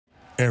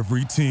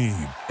Every team,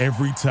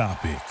 every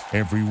topic,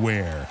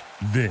 everywhere.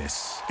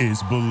 This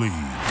is Believe.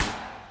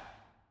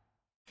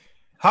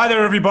 Hi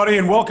there, everybody,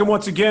 and welcome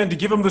once again to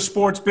Give 'em the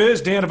Sports Biz.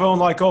 Dan Avone,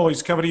 like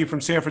always, coming to you from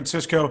San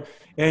Francisco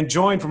and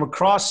joined from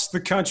across the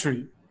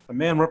country, a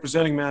man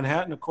representing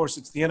Manhattan. Of course,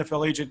 it's the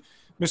NFL agent,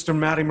 Mr.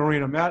 Matty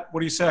Marino. Matt, what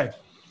do you say?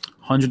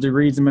 100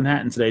 degrees in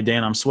Manhattan today,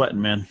 Dan. I'm sweating,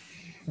 man.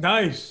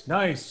 Nice.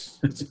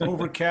 It's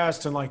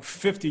overcast and like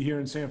 50 here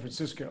in San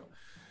Francisco.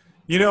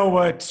 You know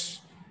what?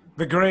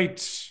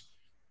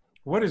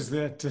 What is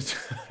that?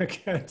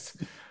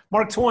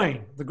 Mark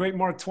Twain, the great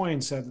Mark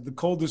Twain said that the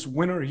coldest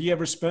winter he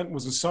ever spent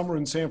was a summer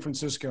in San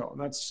Francisco.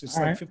 And it's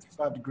All like right.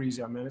 55 degrees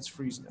out, man. It's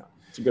freezing out.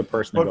 It's a good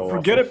person to But go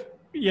forget off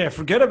it.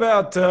 Forget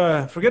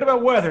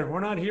about weather. We're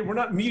not here. We're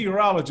not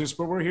meteorologists,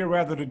 but we're here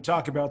rather to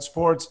talk about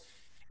sports,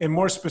 and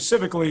more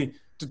specifically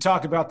to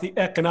talk about the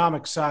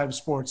economic side of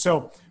sports.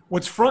 So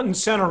what's front and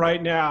center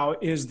right now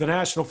is the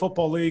National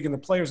Football League and the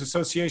Players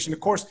Association. Of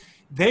course,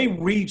 they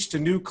reached a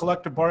new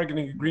collective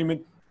bargaining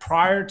agreement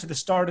prior to the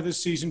start of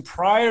this season,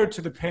 prior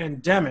to the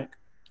pandemic.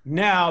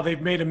 Now they've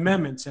made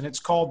amendments, and it's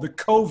called the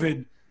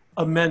COVID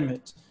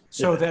Amendment,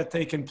 so that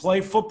they can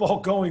play football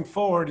going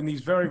forward in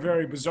these very,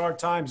 very bizarre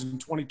times in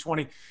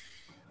 2020.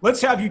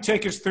 Let's have you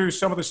take us through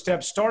some of the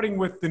steps, starting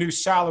with the new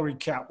salary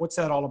cap. What's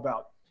that all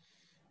about?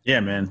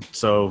 Yeah, man.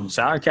 So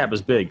salary cap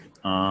is big.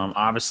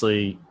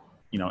 Obviously,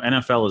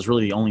 NFL is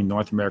really the only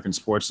North American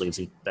sports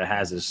league that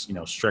has this,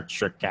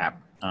 strict cap,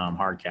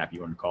 hard cap, you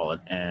want to call it.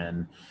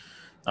 And,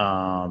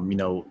 a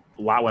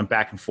lot went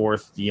back and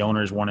forth. The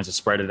owners wanted to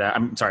spread it out.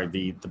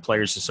 The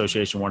Players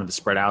Association wanted to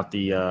spread out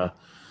the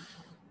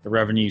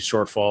revenue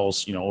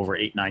shortfalls, over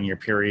 8-9 year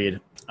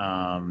period.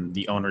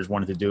 The owners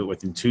wanted to do it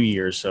within 2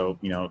 years. So,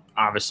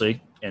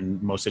 obviously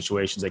in most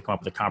situations they come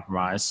up with a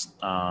compromise.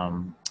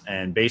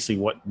 And basically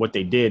what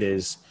they did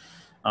is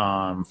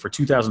for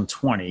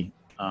 2020,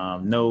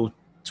 no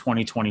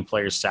 2020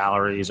 players'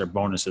 salaries or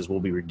bonuses will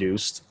be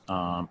reduced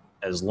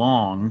as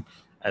long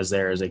as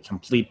there is a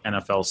complete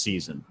NFL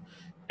season.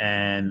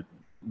 And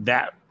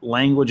that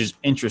language is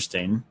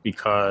interesting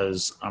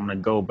because I'm going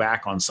to go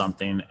back on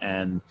something,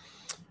 and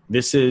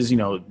this is,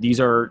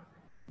 these are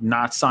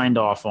not signed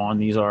off on.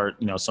 These are,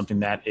 something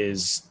that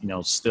is,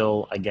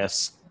 still, I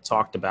guess,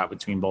 talked about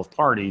between both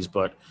parties.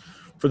 But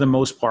for the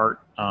most part,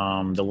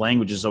 the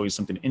language is always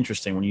something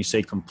interesting. When you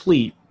say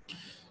complete,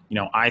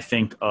 I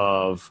think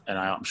of, and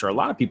I'm sure a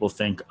lot of people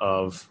think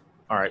of,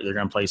 all right, they're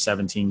going to play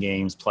 17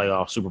 games,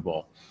 playoff, Super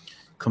Bowl.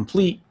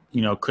 Complete,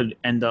 could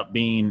end up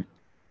being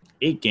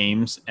 8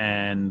 games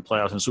and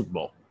playoffs and Super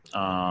Bowl.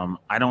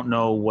 I don't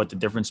know what the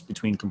difference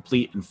between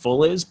complete and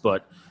full is,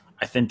 but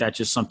I think that's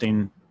just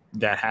something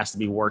that has to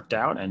be worked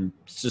out, and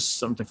it's just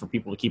something for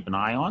people to keep an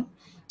eye on.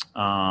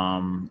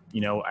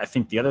 I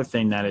think the other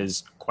thing that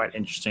is quite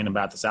interesting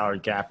about the salary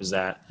cap is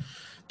that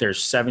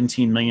there's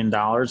 $17 million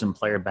in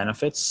player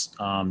benefits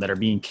that are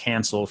being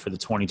canceled for the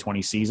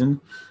 2020 season.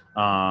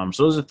 So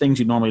those are things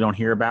you normally don't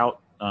hear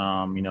about.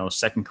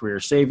 Second career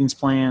savings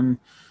plan,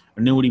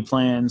 annuity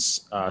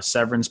plans,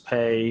 severance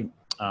pay,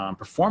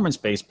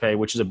 performance-based pay,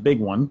 which is a big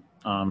one,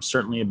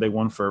 certainly a big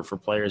one for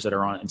players that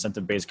are on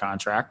incentive-based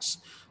contracts,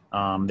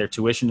 their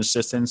tuition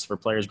assistance for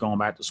players going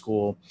back to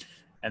school,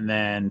 and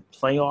then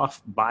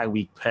playoff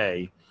bye-week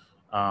pay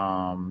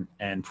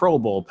and Pro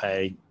Bowl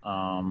pay.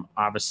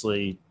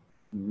 Obviously,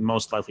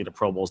 most likely the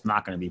Pro Bowl is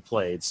not going to be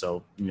played,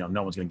 so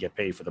no one's going to get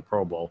paid for the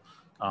Pro Bowl.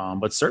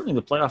 But certainly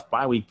the playoff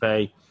bye-week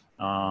pay,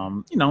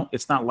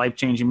 it's not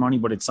life-changing money,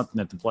 but it's something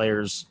that the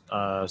players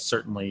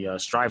certainly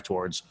strive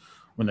towards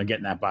when they're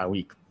getting that bye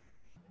week.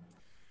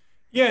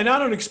 Yeah, and I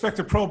don't expect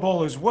a Pro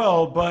Bowl as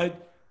well,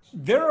 but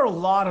there are a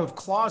lot of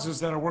clauses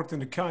that are worked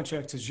into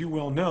contracts, as you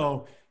well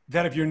know,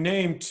 that if you're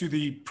named to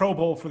the Pro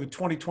Bowl for the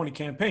 2020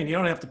 campaign, you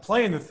don't have to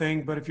play in the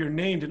thing, but if you're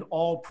named an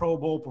all Pro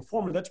Bowl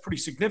performer, that's pretty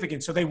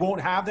significant. So they won't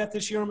have that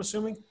this year, I'm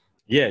assuming?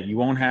 Yeah, you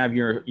won't have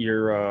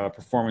your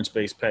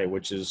performance-based pay,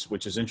 which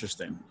is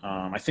interesting.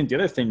 I think the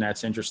other thing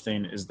that's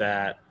interesting is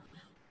that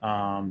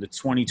the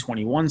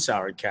 2021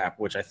 salary cap,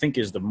 which I think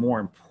is the more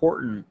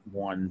important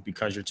one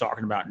because you're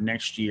talking about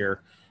next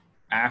year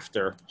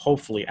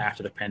hopefully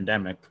after the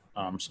pandemic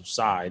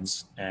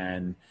subsides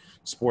and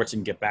sports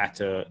can get back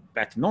to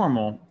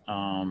normal,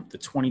 the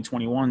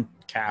 2021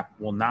 cap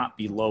will not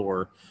be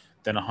lower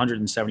than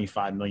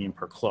 $175 million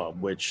per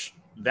club, which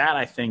that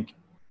I think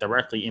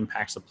directly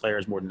impacts the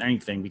players more than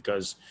anything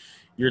because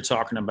you're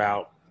talking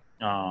about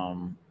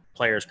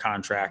players'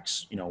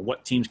 contracts,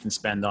 what teams can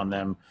spend on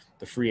them,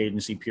 the free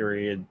agency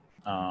period,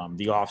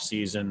 the off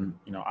season,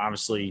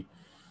 obviously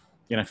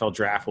the NFL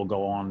draft will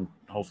go on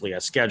hopefully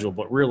as scheduled,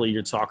 but really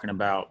you're talking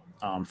about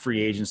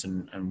free agents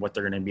and what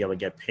they're going to be able to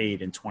get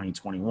paid in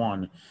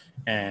 2021,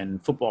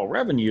 and football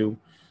revenue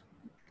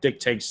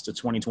dictates the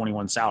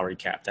 2021 salary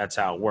cap. That's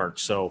how it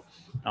works. So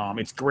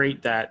it's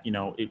great that,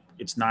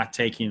 it's not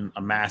taking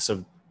a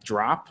massive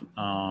drop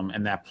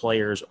and that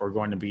players are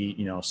going to be,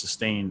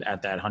 sustained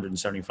at that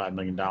 $175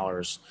 million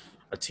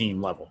a team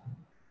level.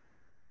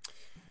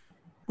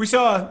 We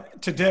saw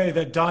today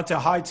that Dante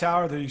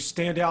Hightower, the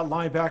standout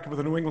linebacker for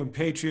the New England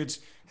Patriots,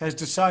 has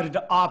decided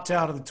to opt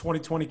out of the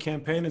 2020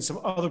 campaign, and some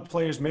other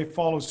players may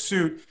follow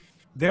suit.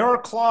 There are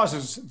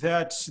clauses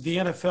that the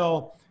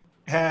NFL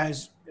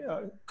has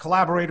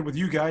collaborated with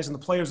you guys and the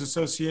Players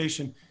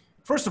Association.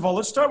 First of all,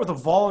 let's start with a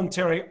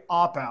voluntary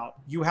opt-out.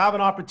 You have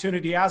an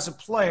opportunity as a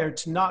player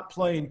to not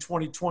play in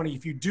 2020.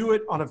 If you do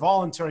it on a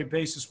voluntary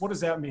basis, what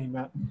does that mean,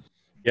 Matt?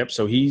 Yep.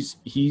 So he's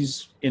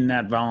in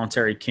that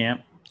voluntary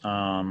camp.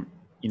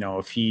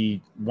 If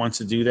he wants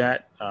to do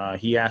that,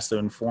 he has to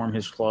inform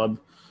his club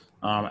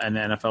and the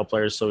NFL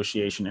Players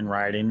Association in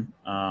writing,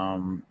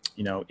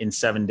 in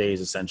 7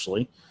 days,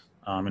 essentially,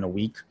 in a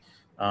week.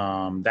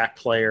 That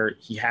player,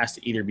 he has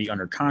to either be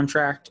under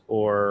contract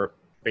or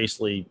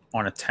basically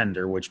on a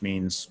tender, which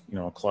means,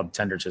 a club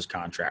tenders his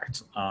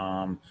contract.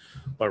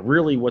 But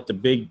really what the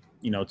big,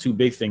 two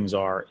big things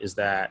are is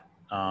that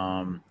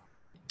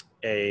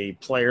a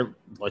player,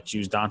 let's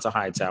use Dante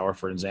Hightower,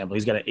 for example,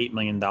 he's got an $8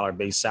 million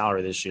base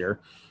salary this year.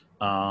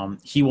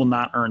 He will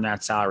not earn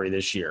that salary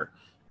this year.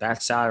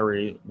 That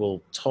salary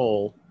will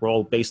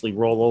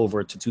roll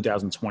over to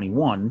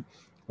 2021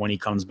 when he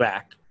comes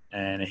back,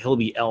 and he'll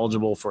be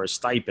eligible for a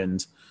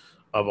stipend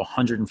of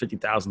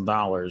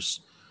 $150,000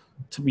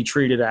 to be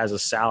treated as a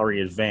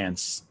salary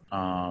advance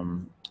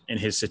in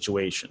his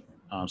situation.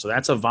 So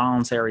that's a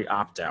voluntary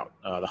opt-out.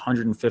 The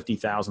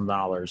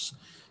 $150,000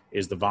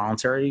 is the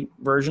voluntary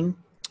version.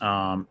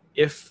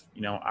 If,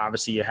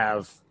 obviously you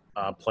have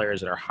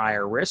players that are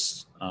higher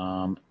risk,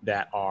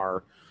 that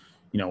are,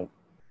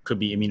 could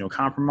be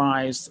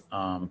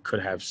immunocompromised,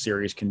 could have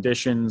serious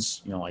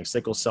conditions, like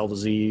sickle cell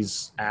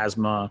disease,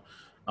 asthma,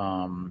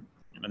 a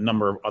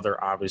number of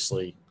other,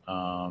 obviously,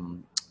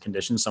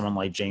 conditions. Someone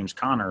like James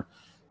Conner,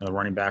 the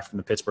running back from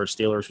the Pittsburgh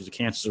Steelers, who's a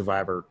cancer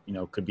survivor,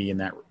 could be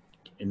in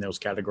those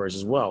categories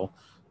as well.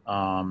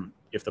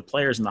 If the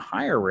players in the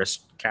higher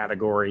risk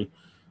category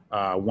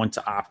want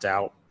to opt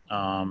out,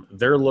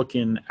 they're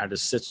looking at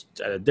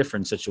a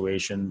different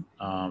situation.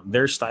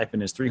 Their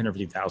stipend is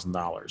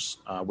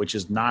 $350,000, which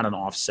is not an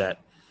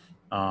offset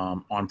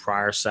on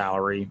prior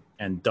salary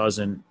and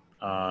doesn't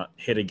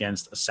hit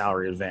against a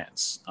salary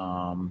advance.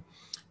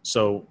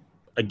 So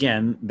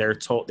again, their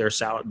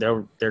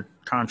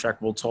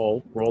contract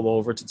will roll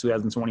over to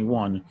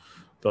 2021,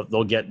 but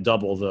they'll get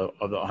double the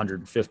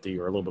 150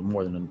 or a little bit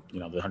more than the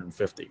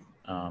 150.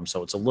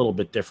 So it's a little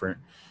bit different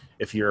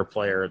if you're a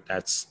player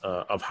that's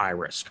of high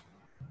risk.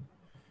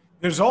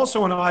 There's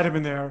also an item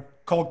in there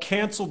called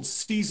canceled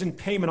season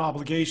payment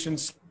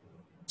obligations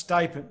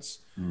stipends.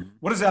 Mm-hmm.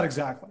 What is that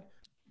exactly?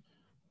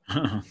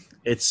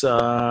 It's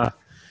a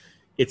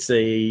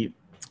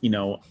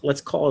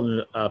let's call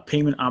it a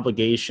payment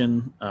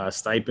obligation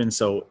stipend.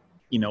 So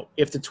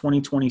if the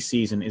 2020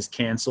 season is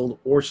canceled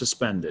or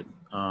suspended,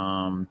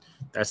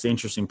 that's the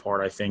interesting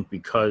part, I think,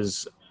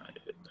 because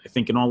I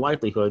think in all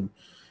likelihood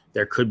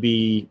there could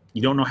be,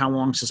 you don't know how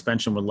long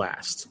suspension would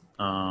last.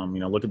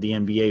 Look at the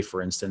NBA,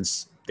 for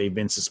instance. They've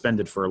been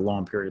suspended for a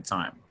long period of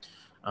time.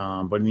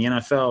 But in the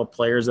NFL,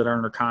 players that are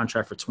under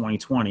contract for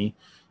 2020,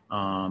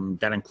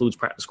 that includes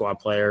practice squad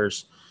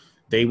players,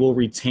 they will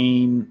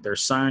retain their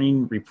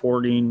signing,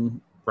 reporting,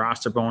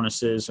 roster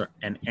bonuses,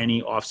 and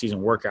any offseason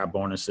workout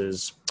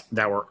bonuses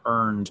that were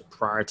earned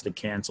prior to the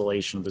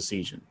cancellation of the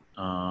season.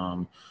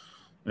 And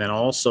then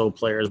also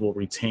players will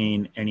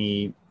retain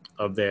any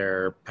of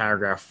their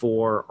paragraph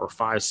 4 or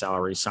 5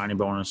 salaries, signing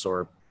bonus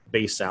or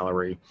base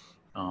salary,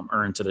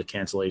 earned to the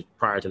cancellation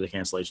prior to the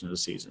cancellation of the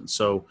season.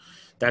 So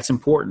that's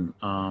important,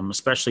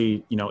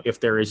 especially, if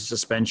there is a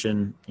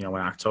suspension, in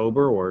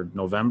October or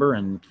November,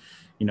 and,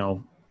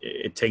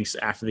 it takes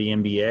after the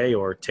NBA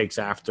or it takes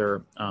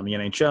after the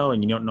NHL,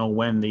 and you don't know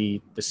when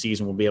the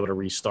season will be able to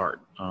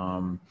restart.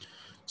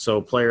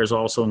 So players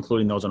also,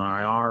 including those on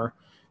IR,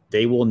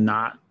 they will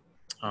not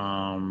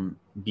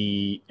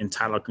be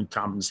entitled to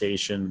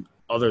compensation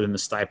other than the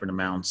stipend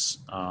amounts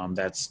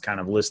that's kind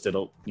of listed,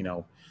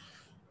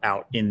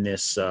 out in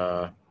this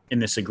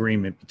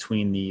agreement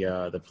between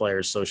the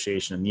Players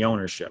Association and the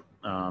ownership.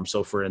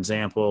 So, for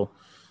example,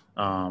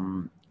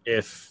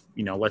 if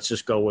let's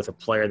just go with a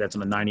player that's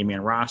on a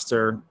 90-man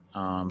roster.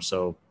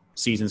 So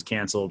season's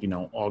canceled,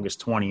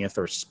 August 20th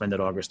or suspended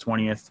August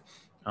 20th,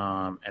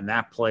 and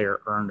that player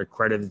earned a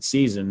credited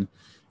season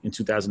in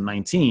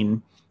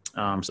 2019.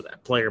 So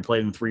that player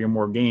played in 3 or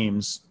more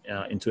games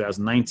in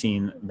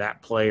 2019.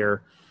 That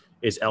player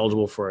is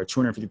eligible for a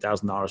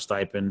 $250,000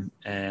 stipend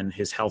and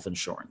his health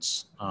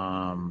insurance.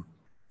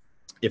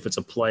 If it's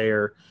a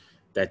player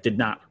that did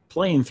not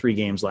play in 3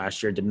 games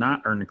last year, did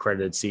not earn a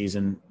credited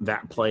season,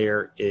 that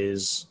player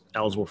is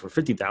eligible for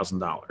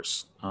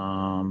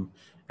 $50,000.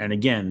 And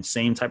again,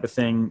 same type of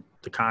thing.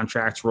 The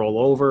contracts roll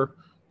over.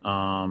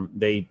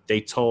 They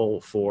toll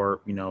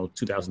for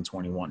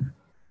 2021.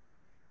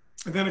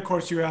 And then, of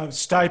course, you have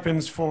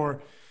stipends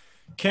for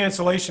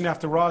cancellation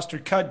after roster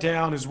cut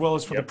down, as well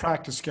as for the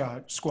practice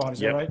squad. Is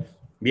that right?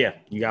 Yeah,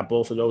 you got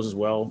both of those as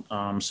well.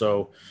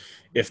 So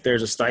if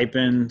there's a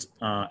stipend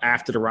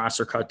after the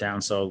roster cut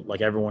down, so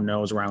like everyone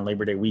knows around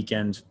Labor Day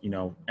weekend,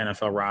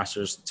 NFL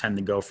rosters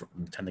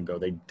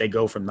they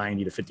go from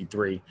 90 to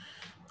 53.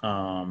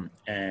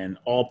 And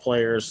all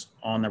players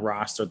on the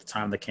roster at the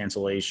time of the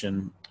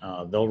cancellation,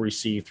 they'll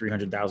receive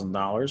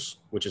 $300,000,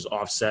 which is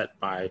offset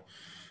by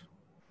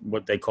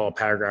what they call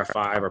Paragraph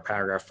 5 or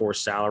Paragraph 4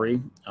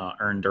 salary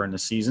earned during the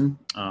season,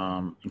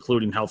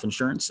 including health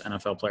insurance,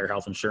 NFL player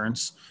health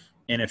insurance.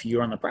 And if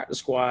you're on the practice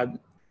squad,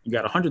 you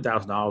got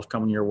 $100,000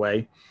 coming your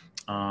way,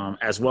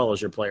 as well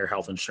as your player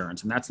health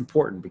insurance. And that's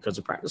important because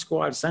the practice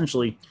squad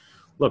essentially,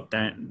 look,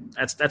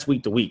 that's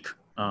week to week.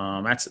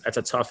 That's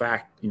a tough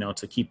act,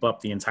 to keep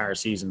up the entire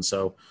season.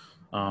 So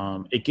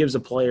it gives a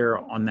player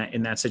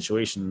in that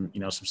situation,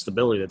 some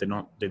stability that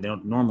they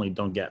don't normally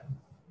get.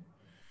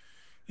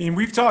 And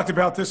we've talked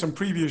about this in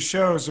previous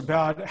shows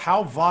about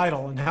how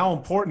vital and how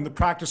important the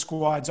practice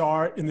squads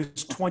are in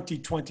this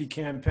 2020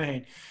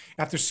 campaign.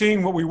 After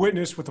seeing what we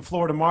witnessed with the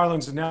Florida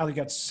Marlins, and now they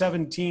got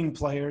 17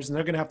 players, and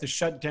they're going to have to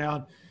shut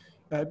down,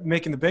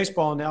 making the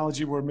baseball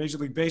analogy where Major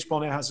League Baseball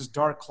now has this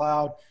dark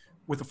cloud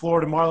with the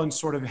Florida Marlins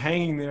sort of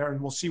hanging there,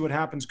 and we'll see what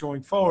happens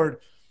going forward.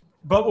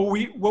 But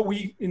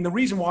and the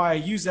reason why I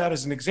use that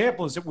as an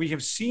example is that we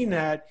have seen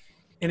that,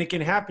 and it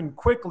can happen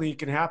quickly. It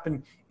can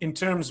happen in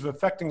terms of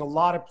affecting a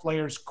lot of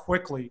players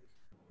quickly.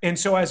 And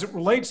so as it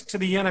relates to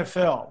the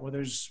NFL, where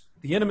there's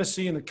the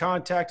intimacy and the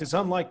contact is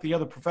unlike the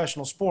other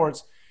professional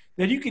sports,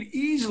 that you could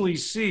easily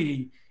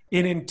see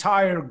an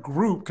entire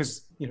group,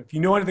 because if you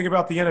know anything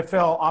about the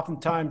NFL,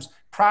 oftentimes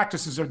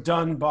practices are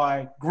done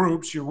by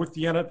groups. You're with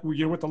the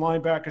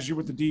linebackers, you're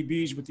with the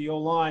DBs, you're with the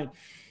O-line.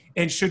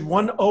 And should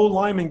one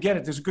O-lineman get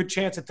it, there's a good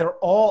chance that they're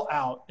all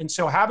out. And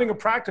so having a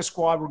practice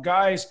squad where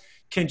guys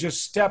can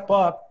just step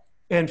up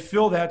and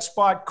fill that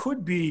spot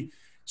could be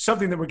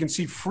something that we can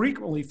see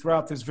frequently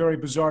throughout this very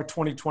bizarre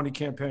 2020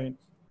 campaign.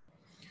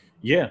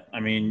 Yeah, I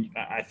mean,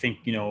 I think,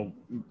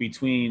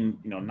 between,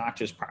 not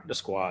just practice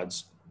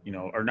squads,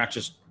 or not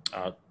just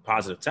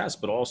positive tests,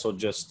 but also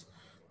just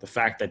the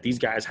fact that these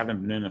guys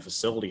haven't been in a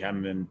facility,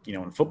 haven't been,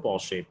 in football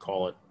shape,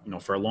 call it,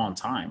 for a long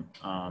time.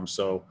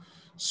 So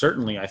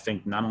certainly I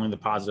think not only the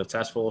positive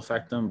test will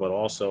affect them, but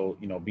also,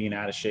 being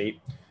out of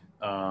shape,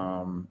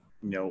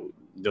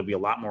 there'll be a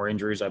lot more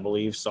injuries, I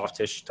believe, soft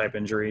tissue type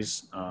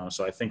injuries.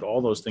 So I think all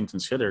those things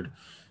considered,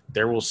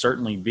 there will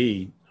certainly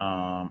be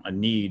a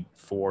need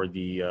for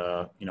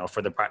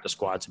the practice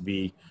squad to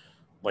be,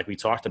 like we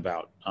talked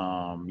about,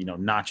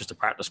 not just a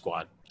practice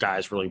squad,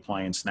 guys really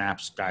playing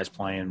snaps, guys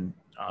playing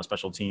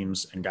special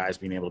teams, and guys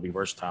being able to be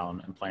versatile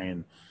and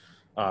playing,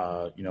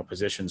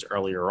 positions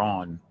earlier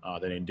on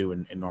than they do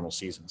in normal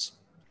seasons.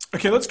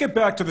 Okay, let's get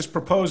back to this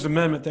proposed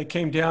amendment that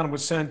came down and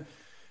was sent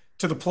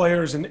to the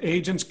players and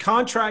agents.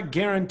 Contract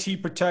guarantee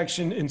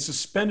protection in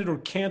suspended or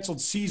canceled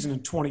season in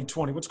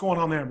 2020. What's going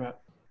on there, Matt?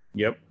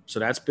 Yep. So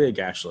that's big,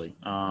 actually.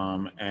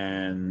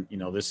 And,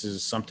 this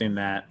is something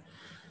that,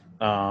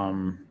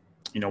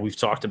 we've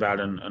talked about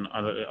in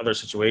other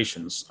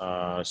situations.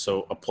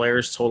 So a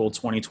player's total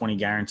 2020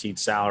 guaranteed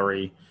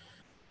salary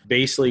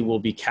basically will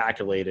be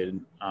calculated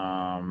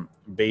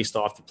based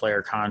off the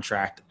player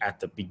contract at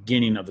the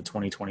beginning of the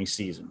 2020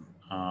 season.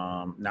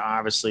 Now,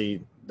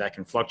 obviously, that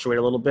can fluctuate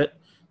a little bit.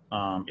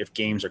 If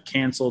games are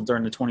canceled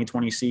during the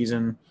 2020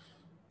 season,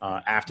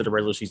 after the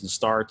regular season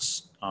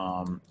starts,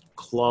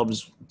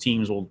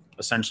 teams will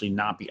essentially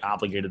not be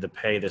obligated to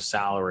pay the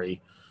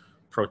salary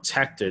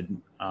protected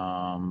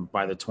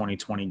by the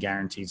 2020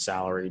 guaranteed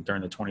salary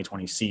during the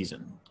 2020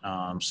 season.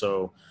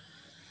 So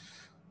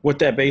what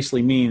that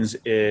basically means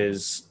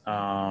is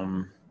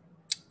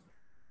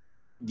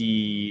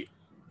the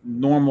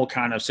normal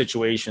kind of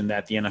situation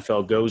that the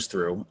NFL goes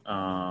through.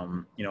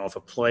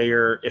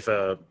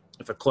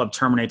 If a club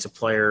terminates a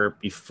player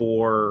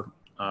before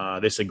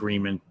this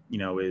agreement,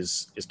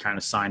 is kind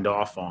of signed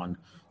off on,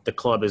 the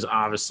club is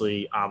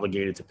obviously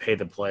obligated to pay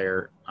the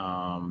player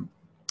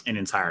in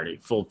entirety,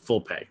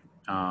 full pay.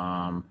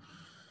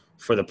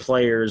 For the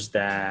players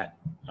that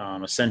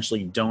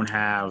essentially don't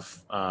have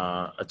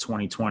a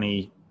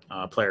 2020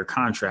 player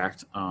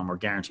contract or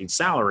guaranteed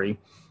salary,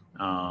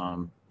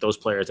 those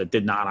players that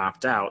did not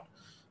opt out,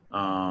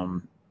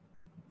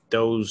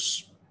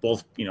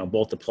 both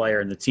the player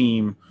and the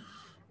team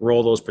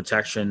roll those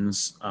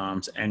protections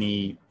to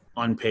any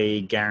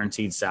unpaid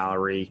guaranteed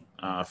salary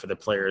for the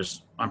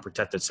player's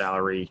unprotected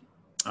salary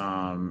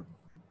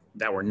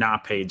that were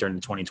not paid during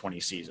the 2020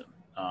 season.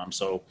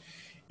 So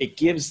it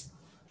gives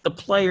the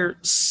player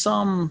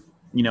some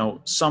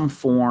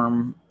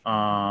form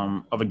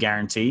of a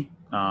guarantee.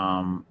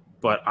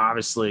 But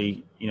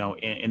obviously,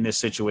 in this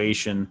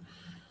situation,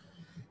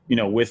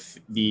 with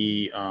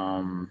the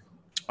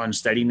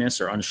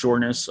unsteadiness or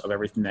unsureness of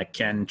everything that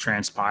can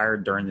transpire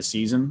during the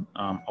season,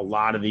 a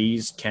lot of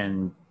these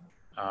can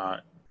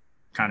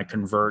kind of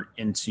convert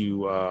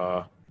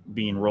into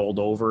being rolled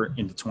over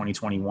into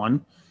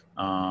 2021.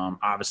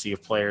 Obviously,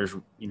 if players,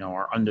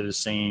 are under the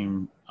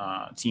same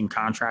team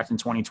contract in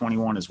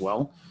 2021 as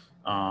well.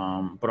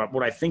 But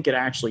what I think it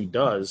actually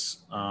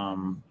does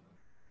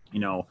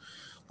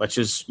let's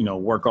just,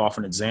 work off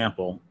an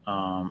example.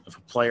 If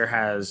a player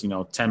has,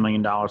 $10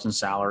 million in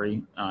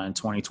salary in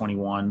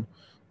 2021,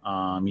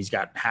 he's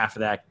got half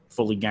of that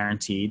fully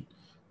guaranteed.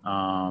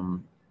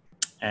 And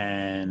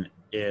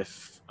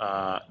if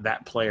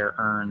that player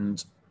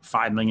earned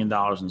 $5 million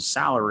in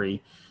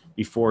salary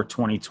before the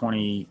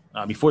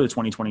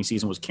 2020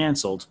 season was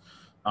canceled,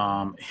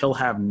 he'll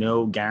have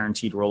no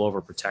guaranteed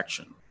rollover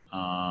protection.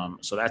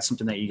 So that's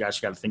something that you guys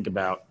got to think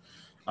about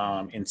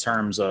in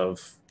terms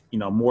of,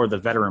 more of the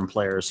veteran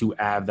players who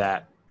have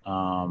that,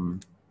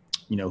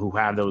 who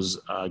have those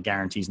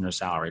guarantees in their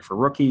salary. For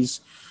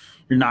rookies,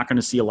 you're not going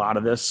to see a lot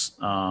of this.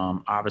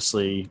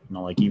 Obviously,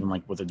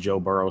 even with a Joe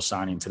Burrow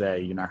signing today,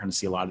 you're not going to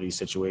see a lot of these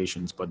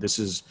situations. But this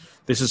is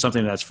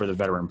something that's for the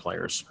veteran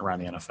players around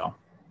the NFL.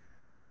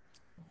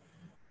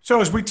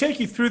 So as we take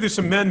you through this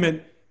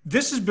amendment,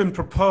 this has been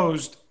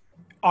proposed.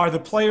 Are the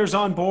players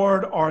on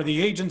board? Are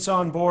the agents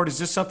on board? Is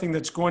this something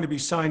that's going to be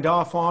signed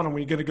off on? Are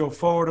we going to go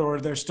forward, or are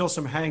there still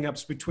some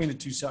hangups between the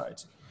two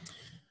sides?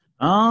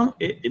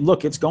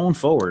 Look, it's going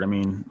forward. I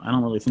mean, I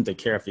don't really think they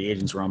care if the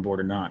agents are on board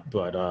or not,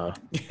 but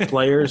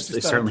players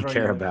they certainly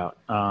care about.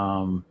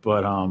 No,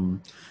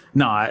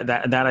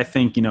 that I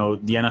think the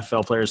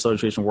NFL Players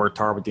Association worked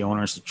hard with the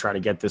owners to try to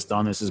get this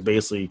done. This is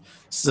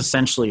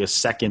essentially a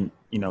second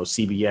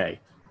CBA.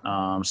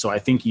 So I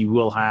think you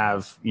will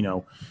have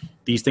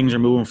these things are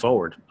moving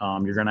forward.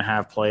 You're going to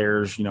have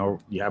players. You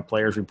have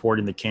players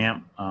reporting to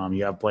camp.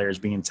 You have players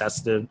being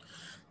tested.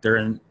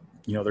 They're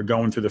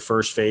going through the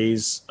first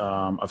phase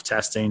of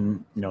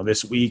testing,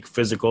 this week,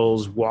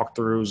 physicals,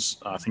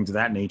 walkthroughs, things of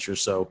that nature.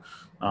 So,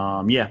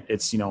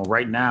 it's,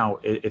 right now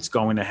it's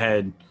going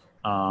ahead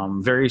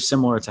very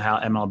similar to how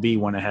MLB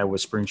went ahead with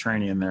spring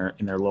training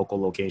in their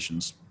local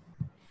locations.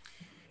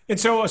 And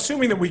so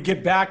assuming that we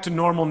get back to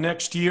normal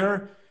next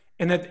year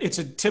and that it's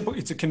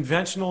a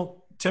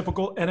conventional,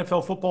 typical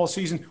NFL football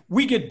season,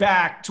 we get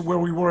back to where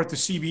we were at the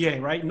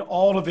CBA, right? And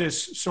all of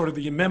this sort of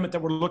the amendment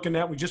that we're looking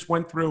at, we just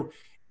went through,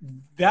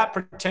 that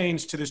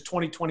pertains to this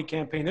 2020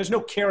 campaign. There's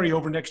no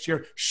carryover next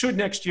year. Should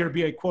next year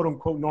be a quote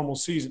unquote normal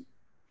season?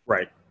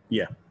 Right.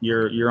 Yeah.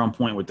 You're on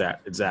point with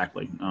that.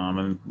 Exactly.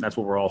 And that's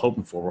what we're all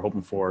hoping for. We're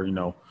hoping for,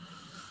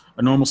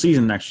 a normal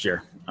season next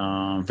year.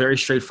 Very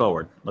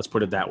straightforward. Let's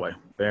put it that way.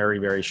 Very,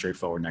 very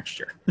straightforward next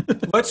year.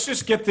 Let's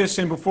just get this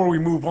in before we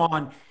move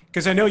on,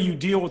 because I know you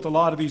deal with a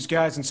lot of these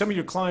guys and some of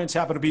your clients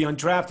happen to be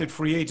undrafted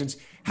free agents.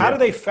 How do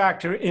they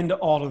factor into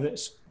all of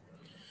this?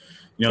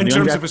 In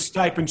terms of a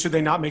stipend, should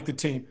they not make the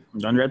team?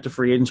 The undrafted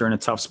free agents are in a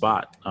tough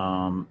spot.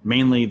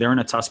 Mainly, they're in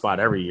a tough spot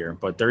every year,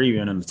 but they're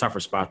even in a tougher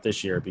spot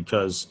this year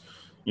because,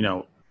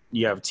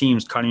 you have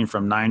teams cutting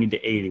from 90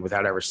 to 80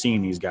 without ever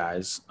seeing these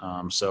guys.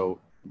 So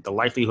the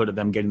likelihood of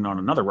them getting on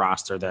another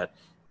roster that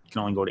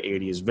can only go to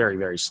 80 is very,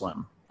 very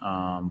slim.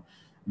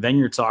 Then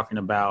you're talking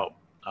about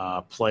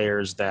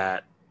players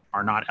that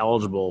are not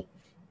eligible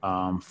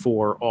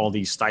for all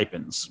these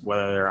stipends,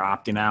 whether they're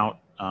opting out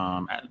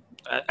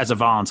as a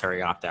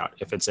voluntary opt-out.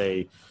 If it's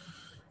a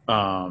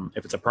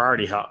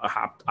priority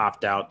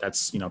opt-out,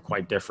 that's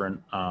quite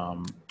different,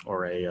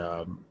 or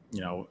a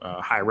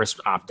high-risk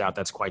opt-out,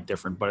 that's quite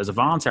different. But as a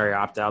voluntary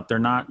opt-out, they're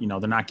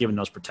not given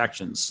those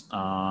protections.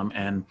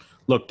 And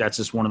look, that's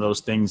just one of those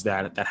things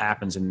that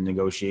happens in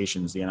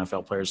negotiations. The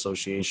NFL Players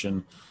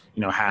Association,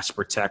 has to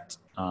protect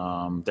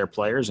their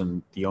players,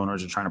 and the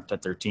owners are trying to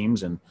protect their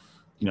teams, and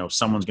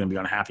someone's going to be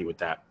unhappy with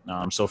that.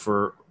 So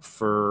for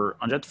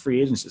undrafted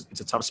free agents,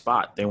 it's a tough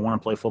spot. They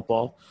want to play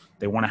football.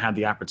 They want to have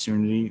the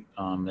opportunity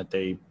that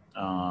they,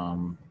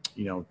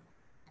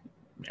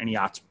 any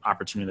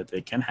opportunity that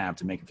they can have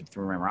to make a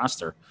 53-man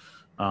roster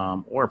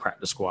or a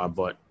practice squad.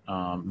 But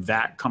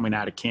that coming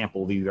out of camp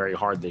will be very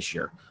hard this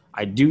year.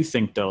 I do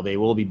think, though, they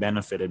will be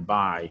benefited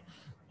by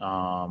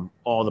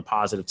all the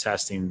positive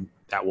testing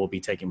that will be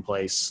taking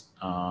place,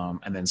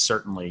 and then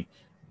certainly –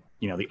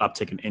 the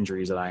uptick in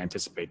injuries that I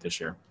anticipate this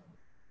year.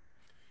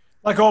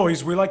 Like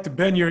always, we like to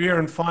bend your ear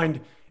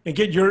and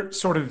get your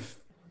sort of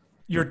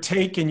your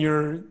take and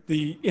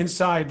the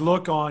inside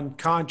look on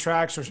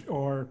contracts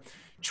or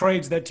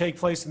trades that take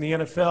place in the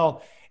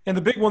NFL. And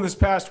the big one this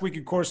past week,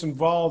 of course,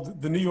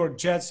 involved the New York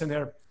Jets and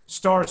their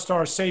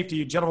star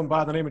safety, a gentleman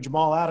by the name of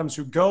Jamal Adams,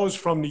 who goes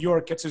from New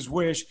York, gets his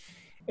wish,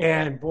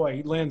 and boy,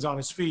 he lands on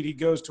his feet. He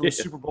goes to a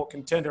Super Bowl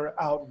contender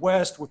out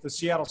west with the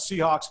Seattle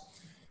Seahawks.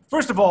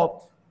 First of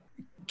all,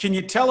 can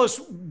you tell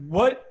us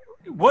what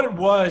it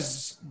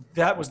was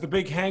that was the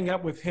big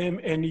hang-up with him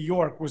in New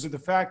York? Was it the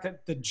fact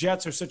that the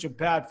Jets are such a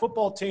bad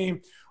football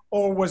team,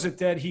 or was it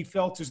that he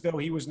felt as though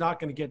he was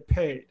not going to get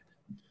paid?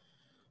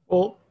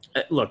 Well,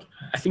 look,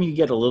 I think you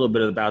get a little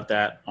bit about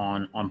that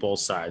on both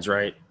sides,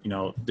 right?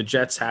 The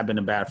Jets have been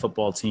a bad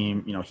football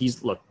team.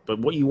 But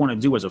what you want to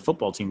do as a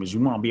football team is you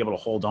want to be able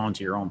to hold on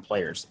to your own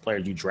players, the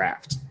players you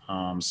draft.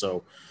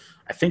 So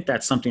I think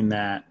that's something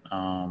that,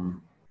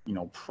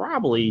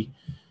 probably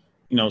 –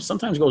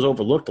 sometimes goes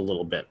overlooked a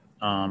little bit.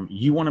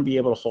 You want to be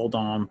able to hold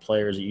on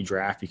players that you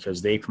draft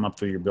because they come up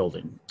through your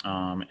building.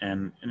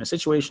 And in a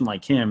situation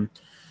like him,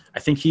 I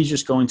think he's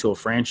just going to a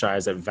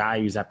franchise that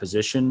values that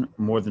position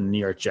more than the New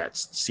York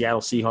Jets. Seattle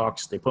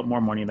Seahawks, they put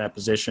more money in that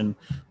position.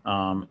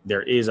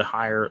 There is a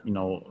higher,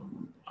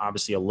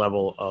 obviously a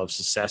level of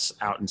success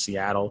out in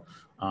Seattle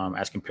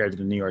as compared to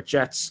the New York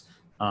Jets.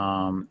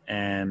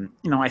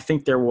 I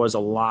think there was a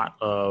lot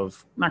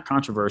of, not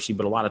controversy,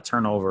 but a lot of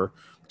turnover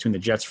between the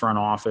Jets front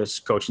office,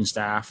 coaching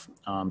staff,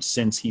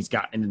 since he's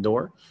gotten in the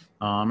door.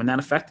 And that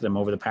affected him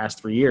over the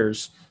past 3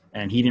 years.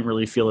 And he didn't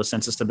really feel a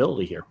sense of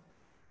stability here.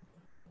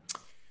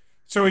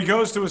 So he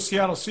goes to a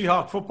Seattle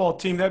Seahawks football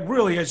team that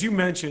really, as you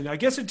mentioned, I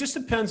guess it just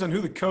depends on who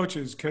the coach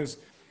is, because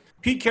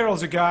Pete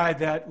Carroll's a guy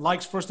that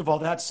likes, first of all,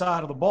 that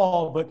side of the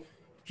ball, but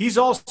he's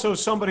also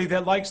somebody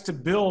that likes to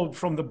build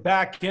from the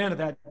back end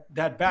of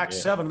that back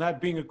seven,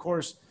 that being, of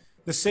course,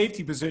 the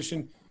safety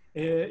position.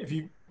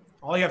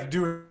 All you have to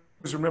do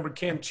is remember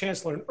Cam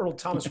Chancellor and Earl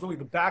Thomas, really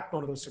the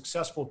backbone of those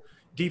successful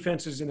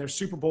defenses in their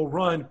Super Bowl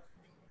run.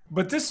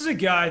 But this is a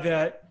guy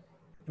that,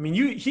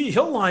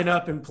 he'll line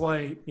up and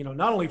play,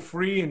 not only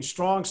free and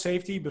strong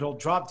safety, but he'll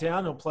drop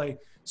down, he'll play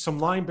some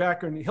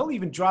linebacker, and he'll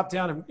even drop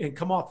down and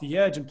come off the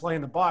edge and play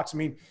in the box.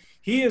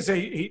 He is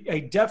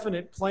a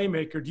definite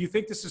playmaker. Do you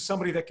think this is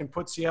somebody that can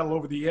put Seattle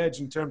over the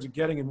edge in terms of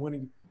getting and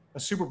winning a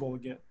Super Bowl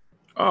again?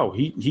 Oh,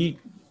 he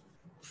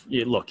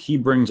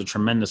brings a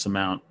tremendous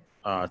amount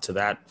to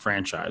that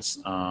franchise.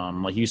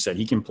 Like you said,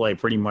 he can play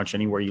pretty much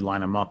anywhere you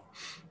line him up.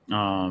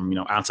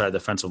 Outside the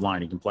defensive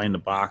line, he can play in the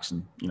box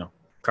and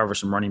cover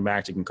some running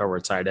backs. He can cover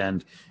a tight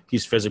end.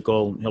 He's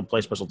physical. He'll play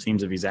special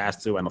teams if he's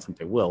asked to. I don't think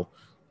they will.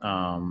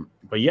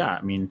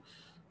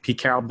 Pete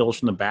Carroll builds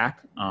from the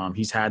back.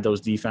 He's had those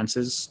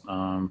defenses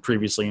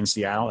previously in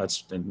Seattle.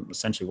 That's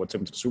essentially what took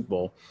him to the Super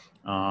Bowl.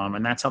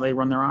 And that's how they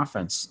run their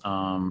offense.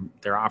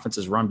 Their offense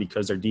is run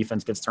because their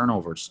defense gets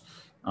turnovers.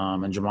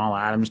 And Jamal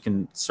Adams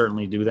can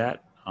certainly do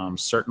that.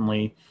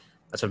 Certainly,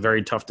 that's a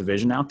very tough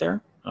division out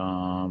there.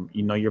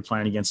 You're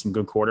playing against some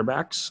good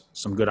quarterbacks,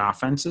 some good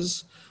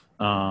offenses.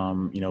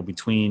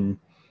 Between,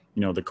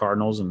 the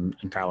Cardinals and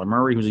Kyler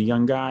Murray, who's a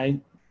young guy,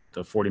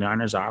 the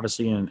 49ers,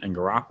 obviously, and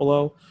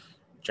Garoppolo,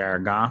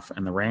 Jared Goff,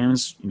 and the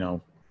Rams,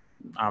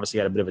 obviously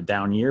had a bit of a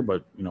down year,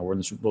 but, we're in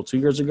the Super Bowl 2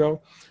 years ago.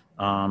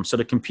 So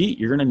to compete,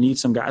 you're going to need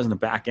some guys in the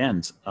back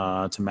end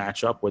to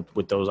match up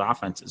with those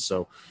offenses.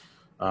 So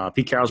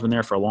Pete Carroll's been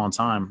there for a long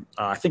time.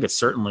 I think it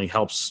certainly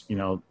helps,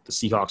 the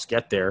Seahawks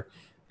get there.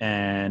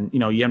 And, you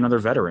have another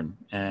veteran.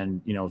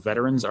 And,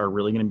 veterans are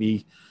really going to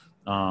be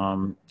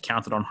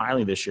counted on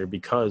highly this year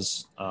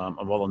because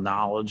of all the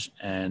knowledge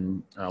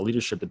and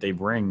leadership that they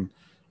bring,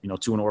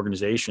 to an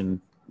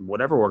organization,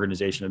 whatever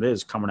organization it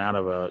is, coming out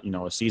of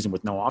a season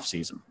with no off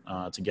season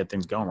to get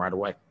things going right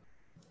away.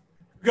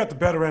 Who got the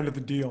better end of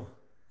the deal?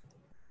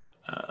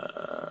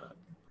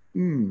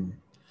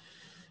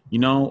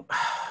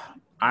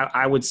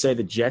 I would say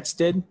the Jets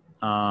did.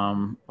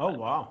 Oh,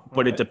 wow.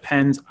 But it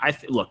depends.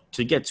 Look,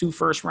 to get 2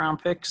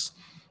 first-round picks,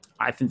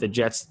 I think the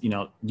Jets,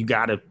 you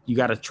gotta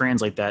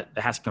translate that.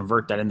 It has to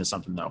convert that into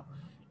something, though.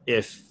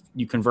 If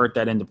you convert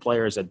that into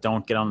players that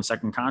don't get on the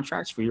second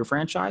contracts for your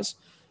franchise,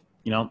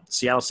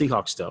 Seattle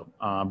Seahawks still.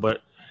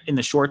 But in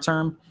the short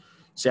term,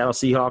 Seattle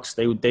Seahawks,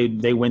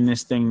 they win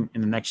this thing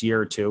in the next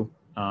year or two,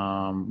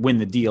 win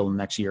the deal in the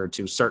next year or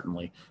two,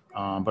 certainly.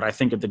 But I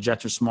think if the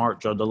Jets are smart,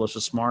 Joe Douglas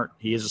is smart.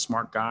 He is a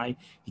smart guy.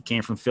 He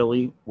came from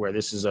Philly, where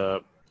this is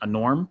a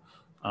norm.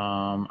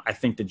 I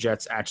think the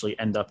Jets actually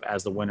end up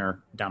as the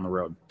winner down the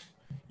road.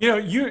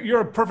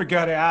 You're a perfect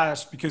guy to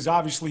ask because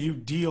obviously you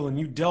deal and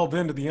you delve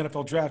into the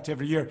NFL draft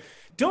every year.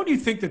 Don't you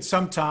think that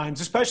sometimes,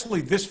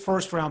 especially this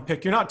first-round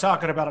pick, you're not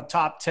talking about a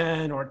top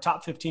 10 or a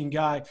top 15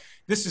 guy.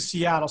 This is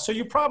Seattle. So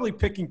you're probably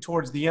picking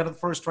towards the end of the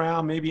first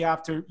round, maybe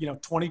after,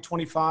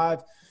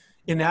 2025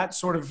 in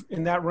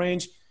that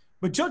range.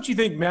 But don't you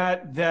think,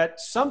 Matt, that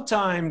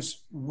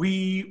sometimes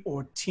we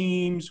or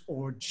teams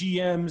or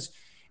GMs,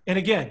 and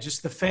again,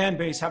 just the fan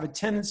base, have a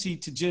tendency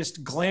to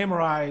just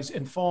glamorize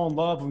and fall in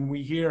love when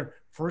we hear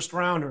first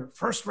rounder,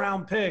 first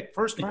round pick.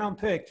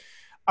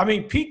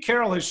 Pete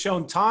Carroll has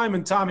shown time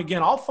and time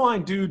again, I'll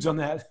find dudes on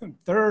that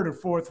third or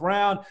fourth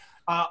round.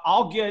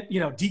 I'll get,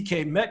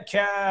 DK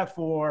Metcalf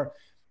or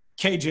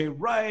KJ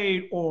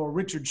Wright or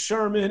Richard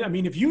Sherman.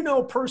 If you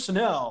know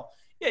personnel,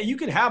 yeah, you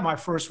can have my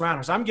first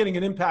rounders. I'm getting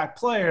an impact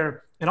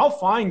player, and I'll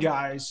find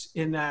guys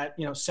in that,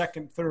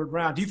 second, third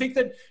round. Do you think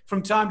that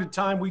from time to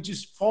time we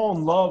just fall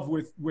in love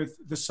with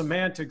the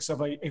semantics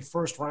of a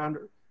first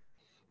rounder?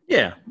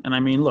 Yeah. And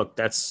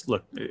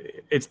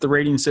it's the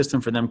rating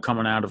system for them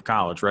coming out of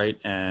college, right?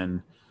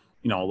 And,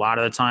 a lot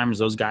of the times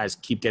those guys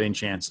keep getting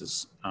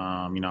chances.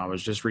 I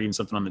was just reading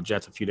something on the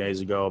Jets a few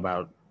days ago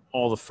about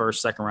all the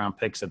first, second round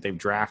picks that they've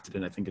drafted,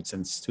 and I think it's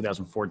since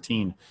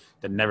 2014,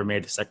 that never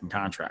made the second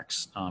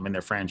contracts in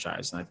their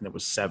franchise. And I think it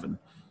was 7.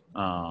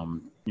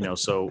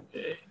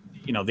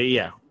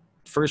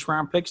 First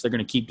round picks, they're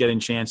going to keep getting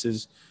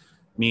chances.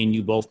 Me and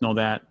you both know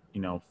that,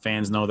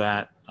 fans know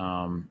that,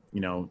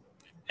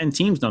 and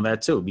teams know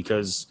that too,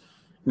 because,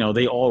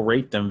 they all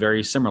rate them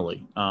very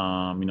similarly.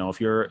 If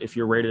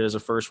you're rated as a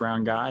first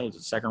round guy, as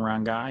a second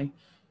round guy,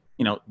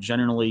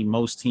 generally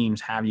most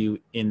teams have you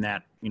in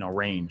that,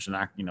 range. And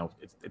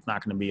it's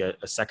not going to be a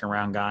second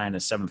round guy and a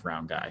seventh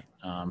round guy.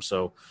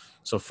 So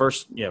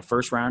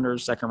first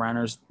rounders, second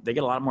rounders, they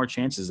get a lot more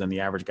chances than the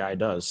average guy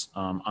does.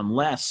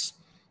 Unless,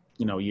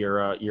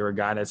 you're a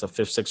guy that's a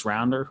fifth, sixth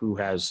rounder who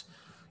has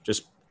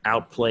just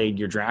outplayed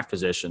your draft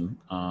position,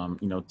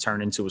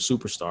 turned into a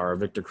superstar, a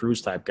Victor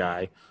Cruz type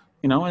guy,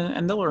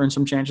 and they'll earn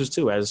some chances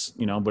too,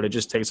 but it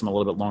just takes them a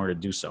little bit longer to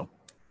do so.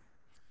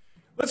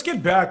 Let's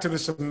get back to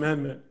this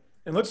amendment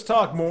and let's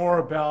talk more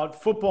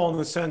about football in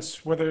the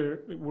sense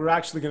whether we're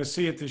actually going to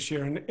see it this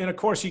year. And of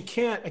course, you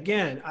can't,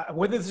 again,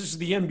 whether this is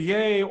the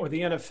NBA or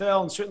the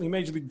NFL and certainly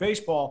Major League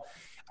Baseball,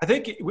 I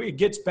think it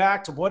gets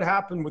back to what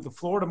happened with the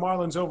Florida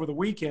Marlins over the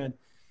weekend,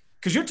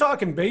 because you're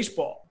talking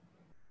baseball.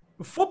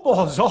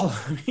 Football is all,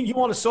 you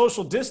want a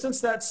social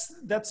distance?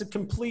 That's a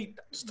complete.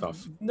 It's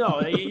tough.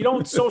 No, you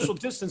don't social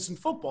distance in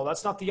football.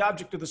 That's not the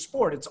object of the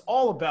sport. It's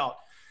all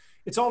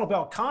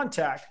about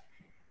contact.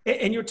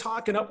 And you're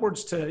talking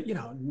upwards to,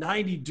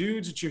 90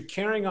 dudes that you're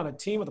carrying on a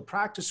team with a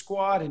practice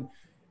squad. And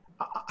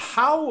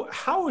how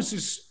is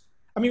this?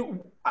 I mean,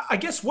 I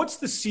guess what's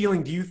the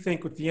ceiling, do you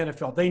think, with the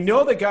NFL? They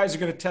know that guys are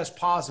going to test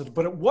positive,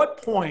 but at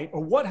what point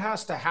or what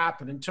has to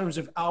happen in terms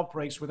of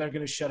outbreaks where they're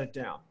going to shut it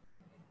down?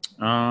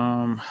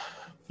 I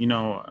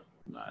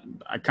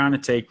kind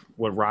of take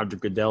what Roger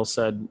Goodell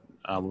said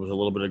with a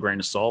little bit of grain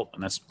of salt,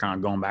 and that's kind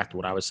of going back to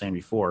what I was saying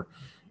before.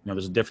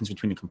 There's a difference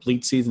between a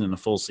complete season and a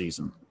full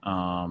season.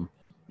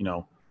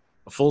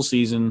 A full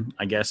season,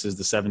 I guess, is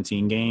the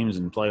 17 games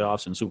and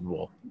playoffs and Super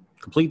Bowl.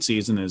 Complete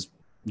season is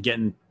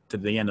getting to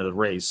the end of the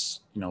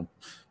race,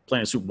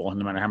 playing a Super Bowl,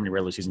 no matter how many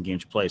regular season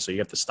games you play. So you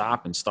have to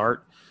stop and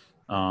start,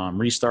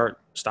 restart,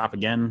 stop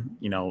again.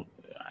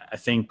 I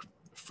think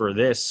for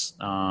this,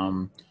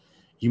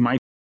 you might.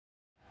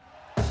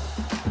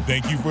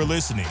 Thank you for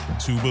listening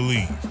to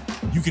Believe.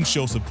 You can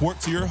show support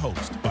to your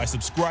host by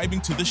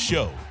subscribing to the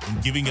show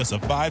and giving us a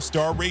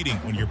 5-star rating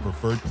on your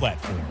preferred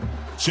platform.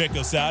 Check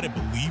us out at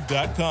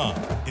Believe.com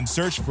and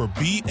search for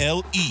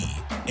BLEAV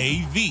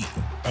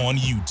on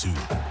YouTube.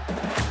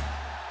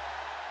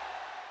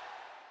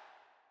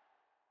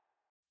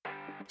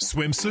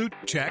 Swimsuit?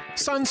 Check.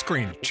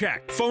 Sunscreen?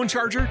 Check. Phone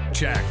charger?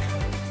 Check.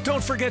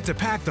 Don't forget to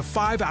pack the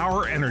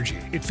 5-Hour Energy.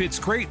 It fits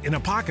great in a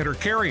pocket or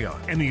carry-on,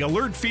 and the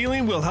alert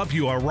feeling will help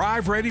you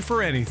arrive ready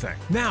for anything.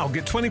 Now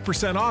get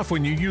 20% off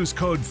when you use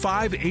code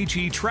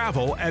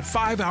 5HETRAVEL at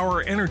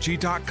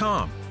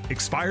 5hourenergy.com.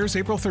 Expires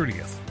April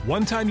 30th.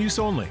 One-time use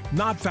only.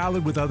 Not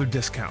valid with other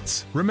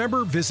discounts.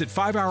 Remember, visit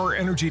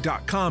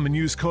 5hourenergy.com and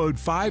use code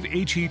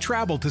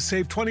 5HETRAVEL to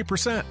save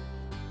 20%.